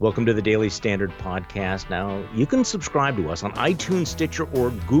Welcome to the Daily Standard Podcast. Now, you can subscribe to us on iTunes, Stitcher,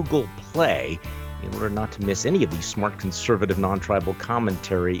 or Google Play in order not to miss any of the smart, conservative, non-tribal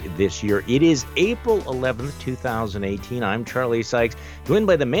commentary this year. It is April 11th, 2018. I'm Charlie Sykes, joined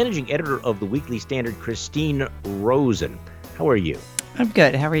by the managing editor of the Weekly Standard, Christine Rosen. How are you? I'm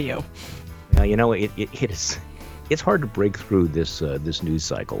good. How are you? It's hard to break through this news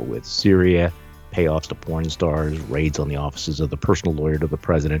cycle with Syria, payoffs to porn stars, raids on the offices of the personal lawyer to the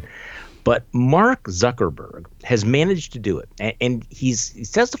president. But Mark Zuckerberg has managed to do it, and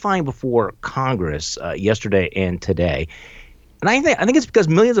he's testifying before Congress yesterday and today. And I think it's because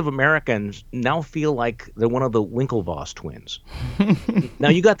millions of Americans now feel like they're one of the Winklevoss twins. Now,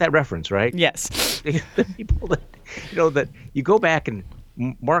 you got that reference, right? Yes. The people that you go back and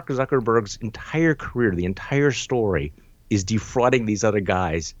Mark Zuckerberg's entire career, the entire story, is defrauding these other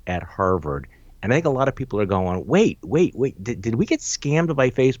guys at Harvard. And I think a lot of people are going, wait, did we get scammed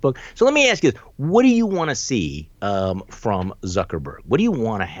by Facebook? So let me ask you this. What do you want to see from Zuckerberg? What do you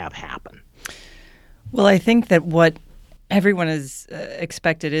want to have happen? Well, I think that what everyone has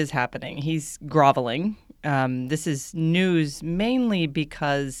expected is happening. He's groveling. This is news mainly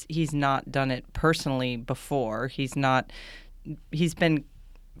because he's not done it personally before.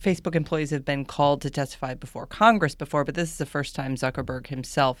 Facebook employees have been called to testify before Congress before, but this is the first time Zuckerberg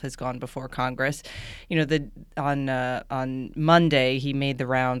himself has gone before Congress. On Monday, he made the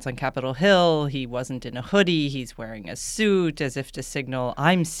rounds on Capitol Hill. He wasn't in a hoodie. He's wearing a suit as if to signal,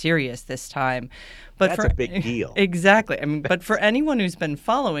 I'm serious this time. But that's a big deal. Exactly. I mean, but for anyone who's been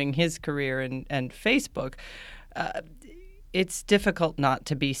following his career and Facebook, it's difficult not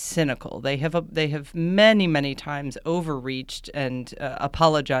to be cynical. They have many times overreached and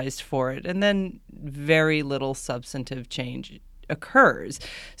apologized for it, and then very little substantive change occurs.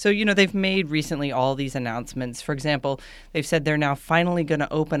 So, they've made recently all these announcements. For example, they've said they're now finally going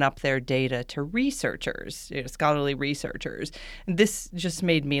to open up their data to researchers, scholarly researchers. And this just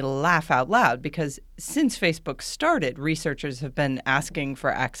made me laugh out loud because since Facebook started, researchers have been asking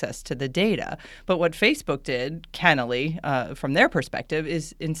for access to the data. But what Facebook did, cannily, from their perspective,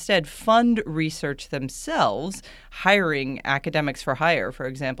 is instead fund research themselves, hiring academics for hire, for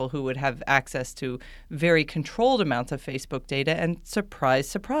example, who would have access to very controlled amounts of Facebook data. And surprise,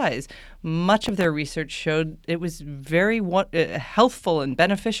 surprise, much of their research showed it was very healthful and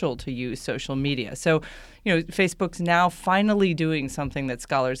beneficial to use social media. So, Facebook's now finally doing something that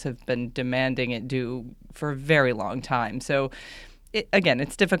scholars have been demanding it do for a very long time. So,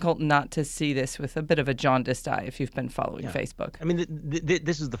 it's difficult not to see this with a bit of a jaundiced eye if you've been following Facebook. I mean,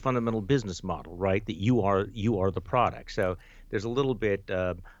 this is the fundamental business model, right? That you are the product. So there's a little bit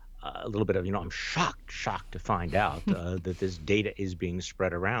of, I'm shocked to find out that this data is being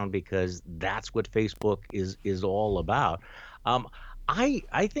spread around because that's what Facebook is all about.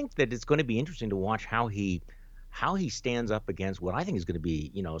 I think that it's going to be interesting to watch how he stands up against what I think is going to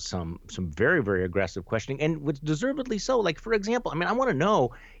be, some very, very aggressive questioning, and what's deservedly so. Like, for example, I want to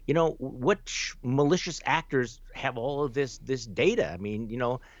know, what malicious actors have all of this data. I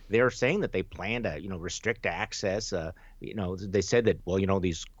mean, they're saying that they plan to, restrict access. They said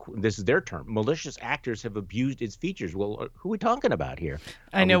that, this is their term. Malicious actors have abused its features. Well, who are we talking about here?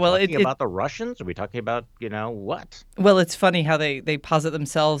 I know. Are we talking about the Russians? Are we talking about, what? Well, it's funny how they posit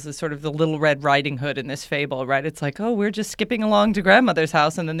themselves as sort of the Little Red Riding Hood in this fable, right? It's like, oh, we're just skipping along to grandmother's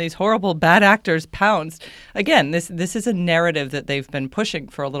house, and then these horrible bad actors pounced. Again, this is a narrative that they've been pushing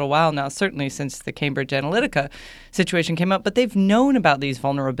for a little while now, certainly since the Cambridge Analytica situation came up. But they've known about these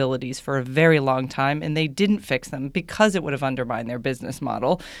vulnerabilities for a very long time, and they didn't fix them because it would have undermined their business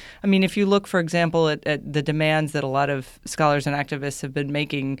model. I mean, if you look, for example, at the demands that a lot of scholars and activists have been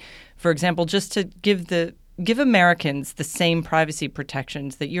making, for example, just to give Americans the same privacy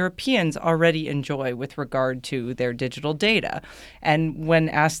protections that Europeans already enjoy with regard to their digital data. And when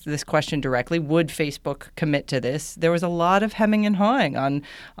asked this question directly, would Facebook commit to this? There was a lot of hemming and hawing on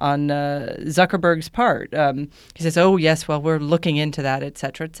Zuckerberg's part. He says, oh, yes, well, we're looking into that, et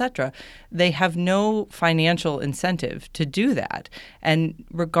cetera, et cetera. They have no financial incentive to do that. And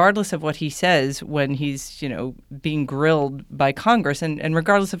regardless of what he says when he's, being grilled by Congress, and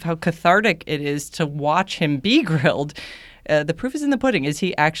regardless of how cathartic it is to watch him be grilled, the proof is in the pudding. Is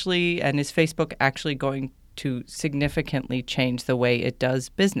he actually, and is Facebook actually going to significantly change the way it does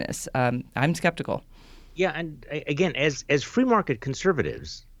business? I'm skeptical. Yeah, and again, as free market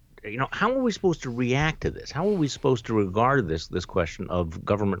conservatives, how are we supposed to react to this? How are we supposed to regard this question of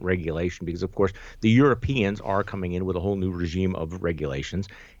government regulation? Because, of course, the Europeans are coming in with a whole new regime of regulations,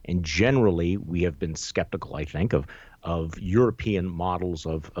 and generally we have been skeptical, I think, of European models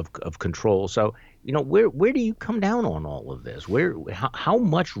of control. So where do you come down on all of this? How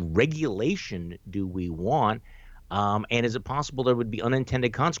much regulation do we want? And is it possible there would be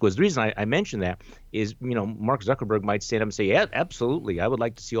unintended consequences? The reason I mention that is, Mark Zuckerberg might stand up and say, yeah, absolutely, I would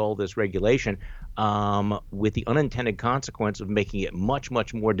like to see all this regulation, with the unintended consequence of making it much,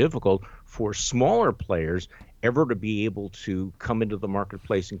 much more difficult for smaller players ever to be able to come into the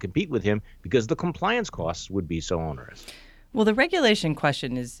marketplace and compete with him because the compliance costs would be so onerous. Well, the regulation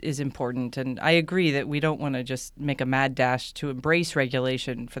question is important, and I agree that we don't want to just make a mad dash to embrace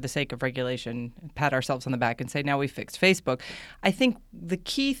regulation for the sake of regulation, pat ourselves on the back and say, now we fixed Facebook. I think the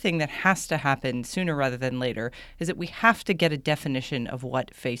key thing that has to happen sooner rather than later is that we have to get a definition of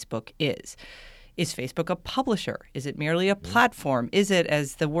what Facebook is. Is Facebook a publisher? Is it merely a platform? Is it,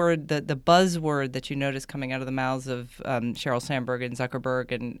 as the buzzword that you notice coming out of the mouths of Sheryl Sandberg and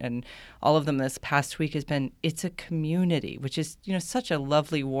Zuckerberg and all of them this past week has been, it's a community, which is, such a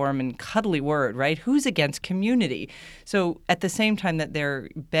lovely, warm, and cuddly word, right? Who's against community? So at the same time that they're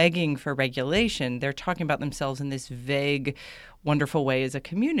begging for regulation, they're talking about themselves in this vague, wonderful way as a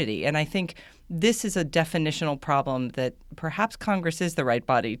community. And I think this is a definitional problem that perhaps Congress is the right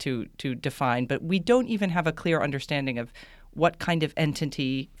body to define, but we don't even have a clear understanding of what kind of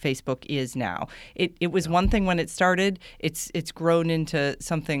entity Facebook is now. It was one thing when it started. It's grown into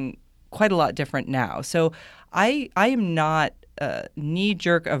something quite a lot different now. So I am not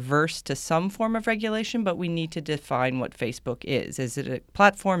knee-jerk averse to some form of regulation, but we need to define what Facebook is. Is it a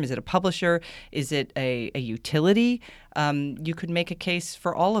platform? Is it a publisher? Is it a utility? You could make a case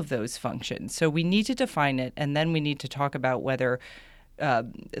for all of those functions. So we need to define it, and then we need to talk about whether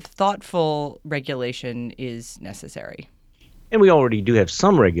thoughtful regulation is necessary. And we already do have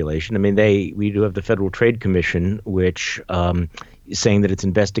some regulation. I mean, we do have the Federal Trade Commission, which is saying that it's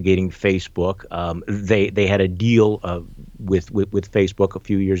investigating Facebook. They had a deal with Facebook a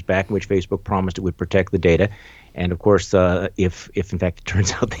few years back in which Facebook promised it would protect the data, and of course, if in fact it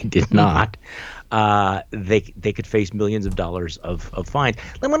turns out they did not, they could face millions of dollars of fines.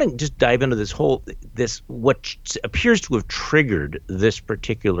 I want to just dive into this what appears to have triggered this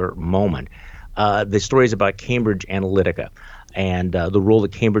particular moment. The stories about Cambridge Analytica and the role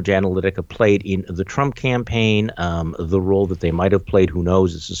that Cambridge Analytica played in the Trump campaign, the role that they might have played, who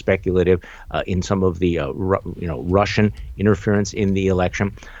knows, this is speculative, in some of the Russian interference in the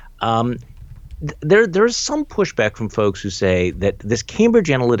election. There's some pushback from folks who say that this Cambridge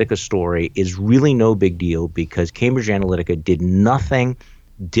Analytica story is really no big deal because Cambridge Analytica did nothing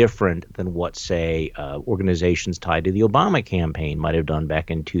different than what, say, organizations tied to the Obama campaign might have done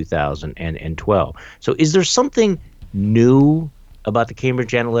back in 2012. So is there something new about the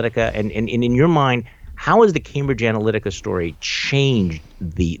Cambridge Analytica? And in your mind, how has the Cambridge Analytica story changed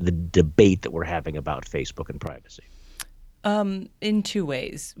the debate that we're having about Facebook and privacy? In two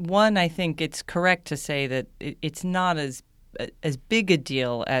ways. One, I think it's correct to say that it's not as big a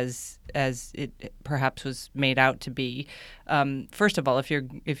deal as it perhaps was made out to be. First of all, if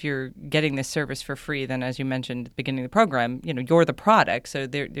you're getting this service for free, then as you mentioned at the beginning of the program, you're the product, so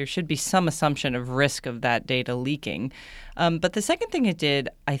there should be some assumption of risk of that data leaking. But the second thing it did,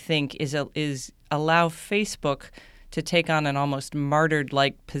 I think, is allow Facebook to take on an almost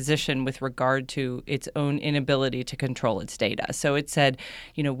martyred-like position with regard to its own inability to control its data. So it said,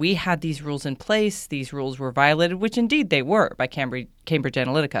 we had these rules in place, these rules were violated, which indeed they were by Cambridge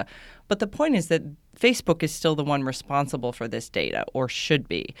Analytica. But the point is that Facebook is still the one responsible for this data, or should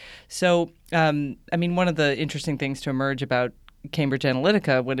be. So, one of the interesting things to emerge about Cambridge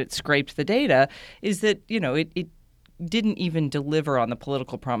Analytica when it scraped the data is that, it didn't even deliver on the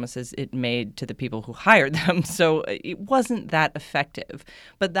political promises it made to the people who hired them. So it wasn't that effective.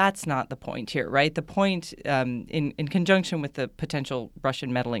 But that's not the point here, right? The point, in conjunction with the potential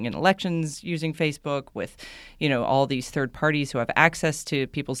Russian meddling in elections using Facebook, with, all these third parties who have access to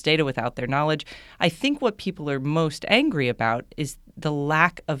people's data without their knowledge, I think what people are most angry about is the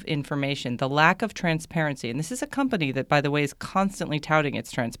lack of information, the lack of transparency. And this is a company that, by the way, is constantly touting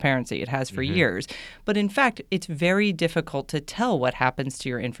its transparency. It has for years. But in fact, it's very difficult to tell what happens to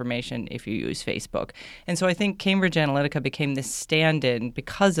your information if you use Facebook. And so I think Cambridge Analytica became this stand-in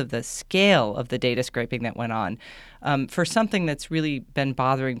because of the scale of the data scraping that went on for something that's really been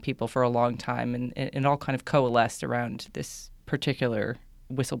bothering people for a long time, and all kind of coalesced around this particular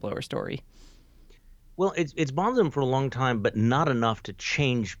whistleblower story. Well, it's bothered them for a long time, but not enough to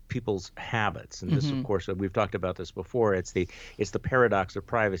change people's habits. And this, of course, we've talked about this before. It's the paradox of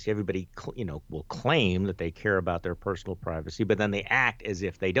privacy. Everybody, will claim that they care about their personal privacy, but then they act as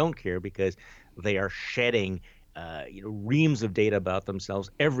if they don't care because they are shedding, reams of data about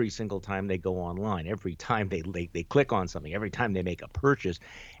themselves every single time they go online, every time they click on something, every time they make a purchase,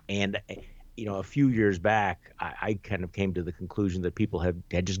 and a few years back, I kind of came to the conclusion that people had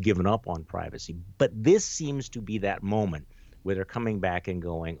just given up on privacy. But this seems to be that moment where they're coming back and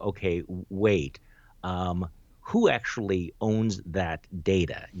going, okay, wait, um, who actually owns that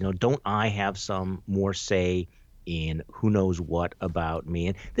data? Don't I have some more say in who knows what about me?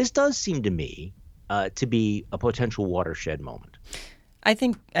 And this does seem to me to be a potential watershed moment. I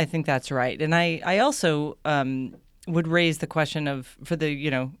think that's right, and I also would raise the question of, for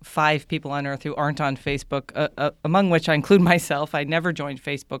the 5 people on Earth who aren't on Facebook, among which I include myself. I never joined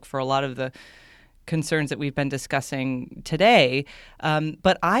Facebook for a lot of the concerns that we've been discussing today,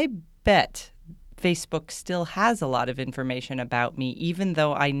 but I bet Facebook still has a lot of information about me, even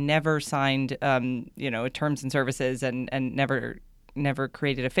though I never signed, terms and services and never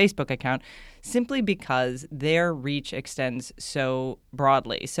created a Facebook account, simply because their reach extends so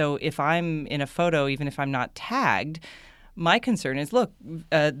broadly. So if I'm in a photo, even if I'm not tagged, my concern is, look,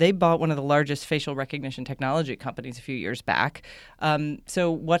 they bought one of the largest facial recognition technology companies a few years back.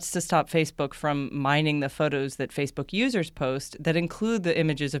 So what's to stop Facebook from mining the photos that Facebook users post that include the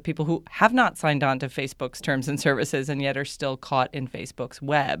images of people who have not signed on to Facebook's terms and services and yet are still caught in Facebook's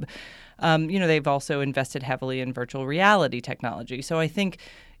web? They've also invested heavily in virtual reality technology. So I think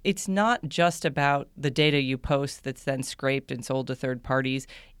it's not just about the data you post that's then scraped and sold to third parties.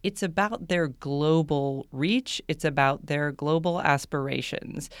 It's about their global reach. It's about their global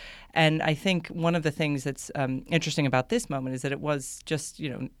aspirations. And I think one of the things that's interesting about this moment is that it was just,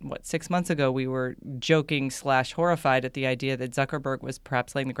 6 months ago, we were joking / horrified at the idea that Zuckerberg was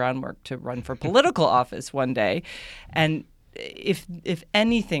perhaps laying the groundwork to run for political office one day. And if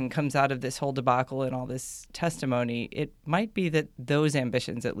anything comes out of this whole debacle and all this testimony, it might be that those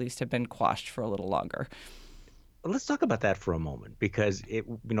ambitions at least have been quashed for a little longer. Let's talk about that for a moment, because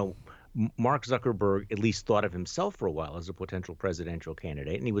Mark Zuckerberg at least thought of himself for a while as a potential presidential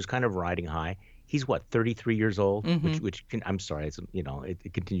candidate, and he was kind of riding high. He's what, 33 years old, which I'm sorry,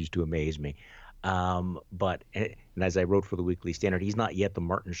 it continues to amaze me. And as I wrote for the Weekly Standard, he's not yet the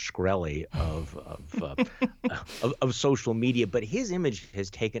Martin Shkreli of social media, but his image has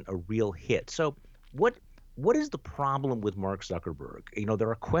taken a real hit. So what is the problem with Mark Zuckerberg? There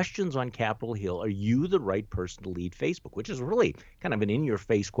are questions on Capitol Hill. Are you the right person to lead Facebook? Which is really kind of an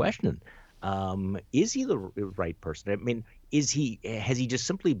in-your-face question. Is he the right person? I mean, has he just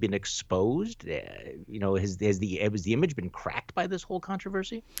simply been exposed? Has the image been cracked by this whole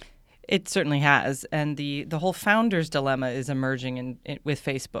controversy? It certainly has, and the whole founder's dilemma is emerging with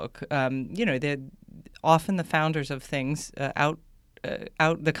Facebook. Often the founders of things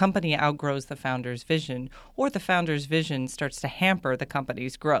the company outgrows the founder's vision, or the founder's vision starts to hamper the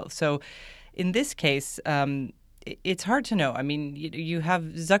company's growth. So, in this case, it's hard to know. I mean, you have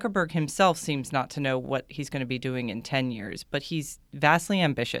Zuckerberg himself seems not to know what he's going to be doing in 10 years, but he's vastly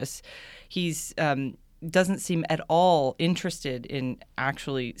ambitious. He's doesn't seem at all interested in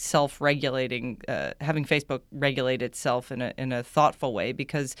actually self-regulating, having Facebook regulate itself in a thoughtful way,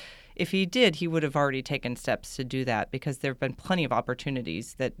 because if he did, he would have already taken steps to do that, because there have been plenty of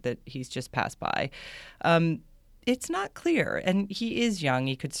opportunities that he's just passed by. It's not clear, and he is young.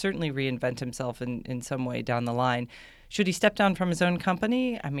 He could certainly reinvent himself in some way down the line. Should he step down from his own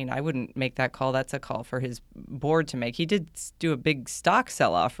company? I mean, I wouldn't make that call. That's a call for his board to make. He did do a big stock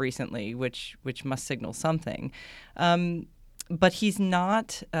sell-off recently, which must signal something. But he's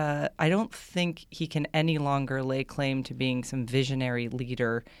not I don't think he can any longer lay claim to being some visionary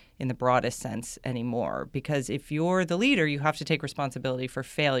leader in the broadest sense anymore. Because if you're the leader, you have to take responsibility for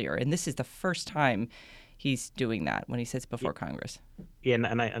failure. And this is the first time he's doing that when he sits before Congress. Yeah,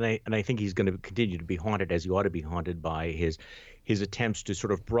 and I think he's going to continue to be haunted, as he ought to be haunted, by his attempts to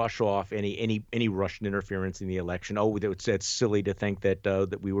sort of brush off any Russian interference in the election. Oh, it's silly to think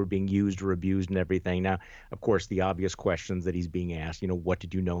that we were being used or abused and everything. Now, of course, the obvious questions that he's being asked, what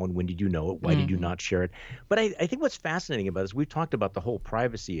did you know and when did you know it? Why did you not share it? But I think what's fascinating about this, we've talked about the whole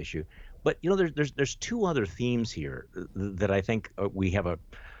privacy issue, but there's two other themes here that I think we have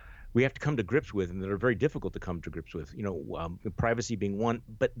to come to grips with, and that are very difficult to come to grips with. Privacy being one,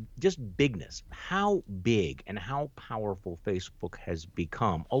 but just bigness. How big and how powerful Facebook has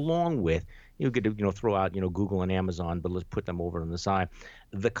become, along with, you could throw out Google and Amazon, but let's put them over on the side.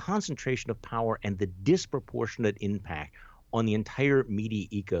 The concentration of power and the disproportionate impact on the entire media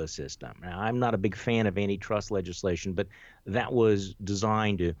ecosystem. Now, I'm not a big fan of antitrust legislation, but that was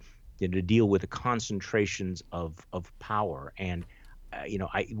designed to deal with the concentrations of power. And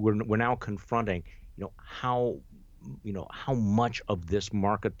we're now confronting, how much of this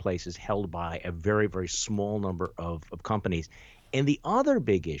marketplace is held by a very, very small number of companies. And the other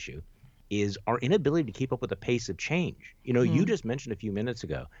big issue is our inability to keep up with the pace of change. You just mentioned a few minutes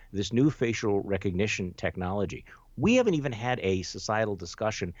ago this new facial recognition technology. We haven't even had a societal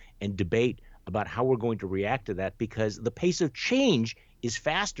discussion and debate about how we're going to react to that because the pace of change is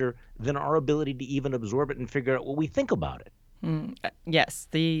faster than our ability to even absorb it and figure out what we think about it. Yes,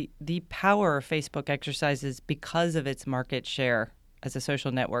 the power Facebook exercises because of its market share as a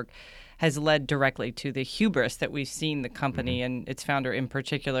social network has led directly to the hubris that we've seen the company and its founder in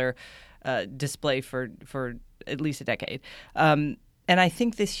particular display for at least a decade. And I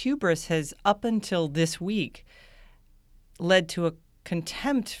think this hubris has, up until this week, led to a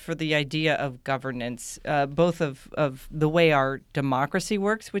contempt for the idea of governance, both of the way our democracy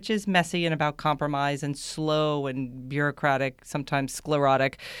works, which is messy and about compromise and slow and bureaucratic, sometimes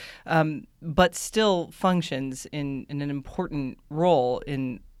sclerotic, but still functions in an important role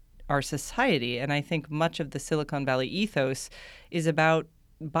in our society. And I think much of the Silicon Valley ethos is about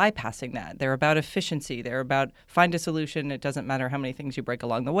bypassing that. They're about efficiency. They're about find a solution. It doesn't matter how many things you break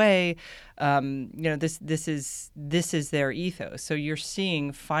along the way. This is their ethos. So you're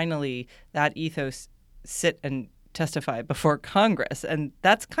seeing finally that ethos sit and testify before Congress, and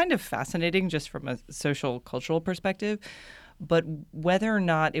that's kind of fascinating just from a social cultural perspective. But whether or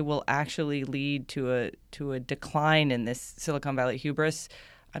not it will actually lead to a decline in this Silicon Valley hubris,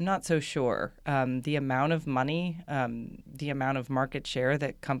 I'm not so sure. The amount of money, the amount of market share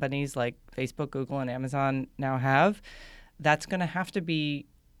that companies like Facebook, Google, and Amazon now have, that's going to have to be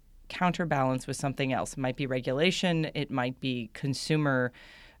counterbalanced with something else. It might be regulation. It might be consumers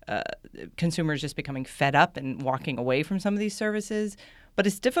just becoming fed up and walking away from some of these services. But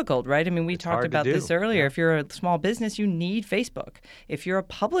it's difficult, right? I mean, we talked about this earlier. Yeah. If you're a small business, you need Facebook. If you're a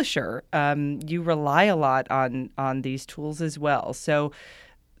publisher, you rely a lot on these tools as well. So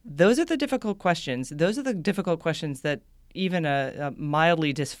those are the difficult questions. Those are the difficult questions that even a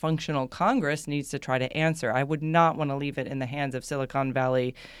mildly dysfunctional Congress needs to try to answer. I would not want to leave it in the hands of Silicon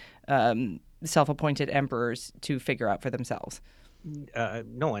Valley self-appointed emperors to figure out for themselves.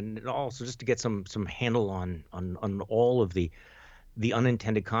 No, and also just to get some handle on all of the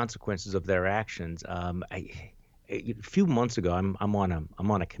unintended consequences of their actions. A few months ago, I'm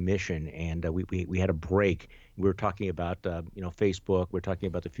on a commission, and we had a break. We were talking about Facebook. We're talking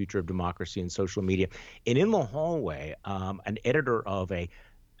about the future of democracy and social media. And in the hallway, an editor of I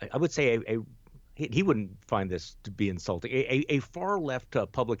would say he wouldn't find this to be insulting. A far left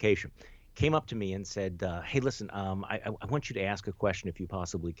publication came up to me and said, "Hey, listen, I want you to ask a question if you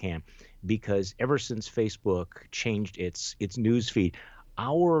possibly can, because ever since Facebook changed its news feed,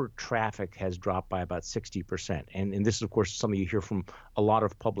 our traffic has dropped by about 60%. And this is, of course, something you hear from a lot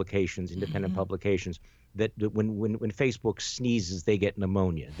of publications, independent publications, that when Facebook sneezes, they get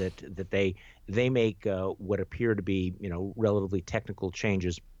pneumonia, that they make what appear to be, relatively technical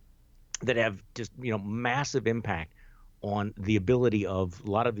changes that have just, massive impact on the ability of a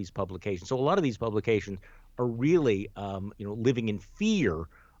lot of these publications. So a lot of these publications are really, living in fear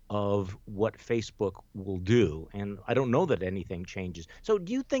of what Facebook will do. And I don't know that anything changes. So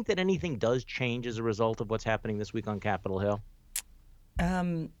do you think that anything does change as a result of what's happening this week on Capitol Hill?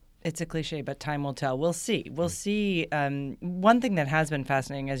 It's a cliche, but time will tell. We'll see. We'll see. One thing that has been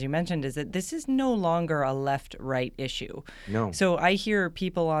fascinating, as you mentioned, is that this is no longer a left-right issue. No. So I hear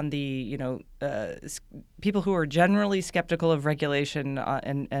people on the, people who are generally skeptical of regulation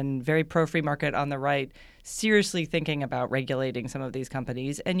and very pro-free market on the right seriously thinking about regulating some of these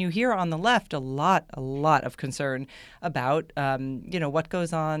companies. And you hear on the left a lot of concern about, what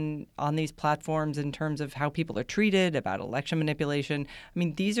goes on these platforms in terms of how people are treated, about election manipulation. I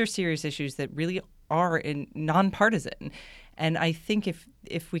mean, these are serious issues that really are nonpartisan. And I think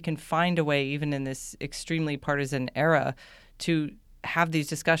if we can find a way, even in this extremely partisan era, to have these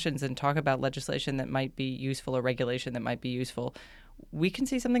discussions and talk about legislation that might be useful or regulation that might be useful, we can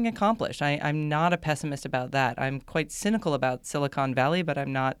see something accomplished. I'm not a pessimist about that. I'm quite cynical about Silicon Valley, but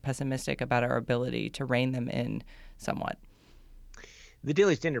I'm not pessimistic about our ability to rein them in somewhat. The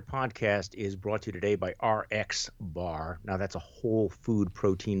Daily Standard podcast is brought to you today by RX Bar. Now, that's a whole food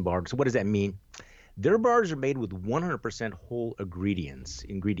protein bar. So what does that mean? Their bars are made with 100% whole ingredients.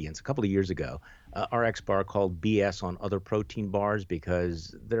 A couple of years ago, RX Bar called BS on other protein bars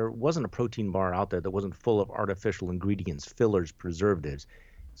because there wasn't a protein bar out there that wasn't full of artificial ingredients, fillers, preservatives.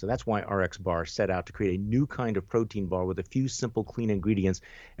 So that's why RX Bar set out to create a new kind of protein bar with a few simple, clean ingredients,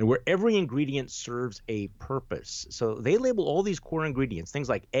 and where every ingredient serves a purpose. So they label all these core ingredients, things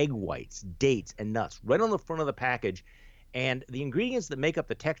like egg whites, dates, and nuts, right on the front of the package. And the ingredients that make up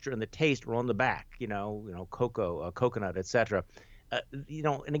the texture and the taste are on the back, cocoa, coconut, etc.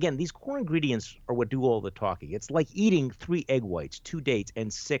 and again, these core ingredients are what do all the talking. It's like eating 3 egg whites, 2 dates,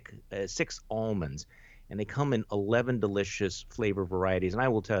 and six almonds. And they come in 11 delicious flavor varieties. And I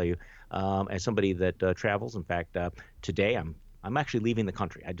will tell you, as somebody that travels, in fact, today I'm actually leaving the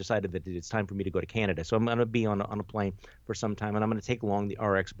country. I decided that it's time for me to go to Canada, so I'm going to be on a plane for some time, and I'm going to take along the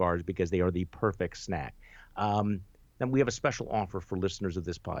RX bars because they are the perfect snack. Then we have a special offer for listeners of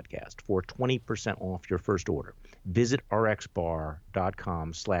this podcast for 20% off your first order. Visit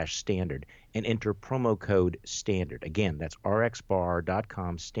rxbar.com/standard and enter promo code standard. Again, that's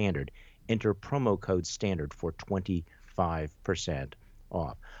rxbar.com/standard. Enter promo code standard for 25%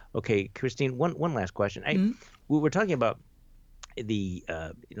 off. Okay, Christine, one last question. We were talking about the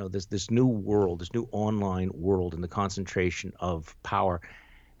this new world, this new online world, and the concentration of power.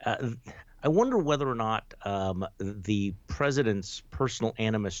 I wonder whether or not the president's personal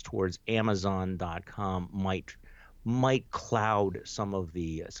animus towards Amazon.com might cloud some of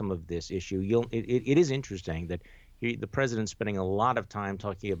this issue. It is interesting that the president's spending a lot of time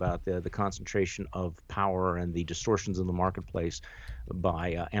talking about the concentration of power and the distortions in the marketplace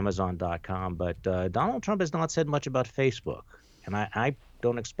by Amazon.com, but Donald Trump has not said much about Facebook, and I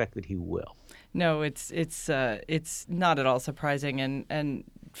don't expect that he will. No, it's not at all surprising, and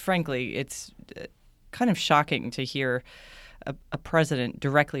frankly, it's kind of shocking to hear a president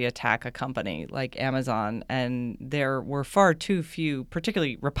directly attack a company like Amazon, and there were far too few,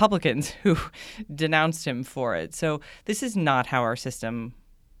 particularly Republicans, who denounced him for it. So this is not how our system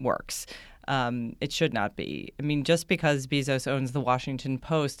works. It should not be. I mean, just because Bezos owns the Washington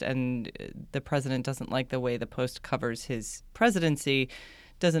Post and the president doesn't like the way the Post covers his presidency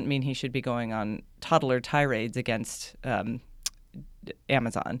doesn't mean he should be going on toddler tirades against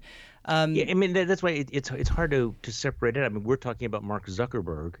Amazon. Yeah, I mean that's why it's hard to separate it. I mean, we're talking about Mark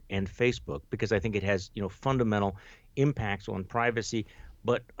Zuckerberg and Facebook because I think it has fundamental impacts on privacy.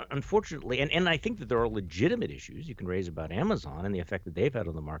 But unfortunately, and I think that there are legitimate issues you can raise about Amazon and the effect that they've had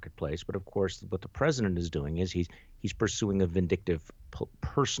on the marketplace. But of course, what the president is doing is he's pursuing a vindictive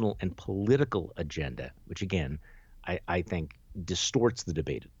personal and political agenda, which again, I think distorts the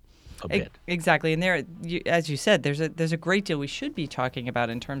debate a bit. Exactly. And there, as you said, there's a great deal we should be talking about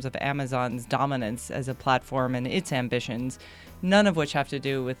in terms of Amazon's dominance as a platform and its ambitions, none of which have to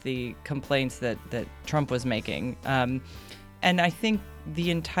do with the complaints that Trump was making. And I think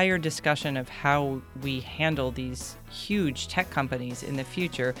the entire discussion of how we handle these huge tech companies in the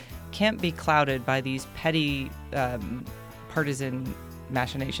future can't be clouded by these petty partisan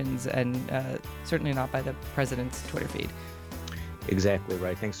machinations, and certainly not by the president's Twitter feed. Exactly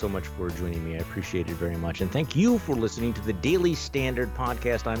right. Thanks so much for joining me. I appreciate it very much. And thank you for listening to the Daily Standard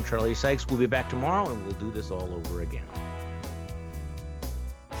podcast. I'm Charlie Sykes. We'll be back tomorrow, and we'll do this all over again.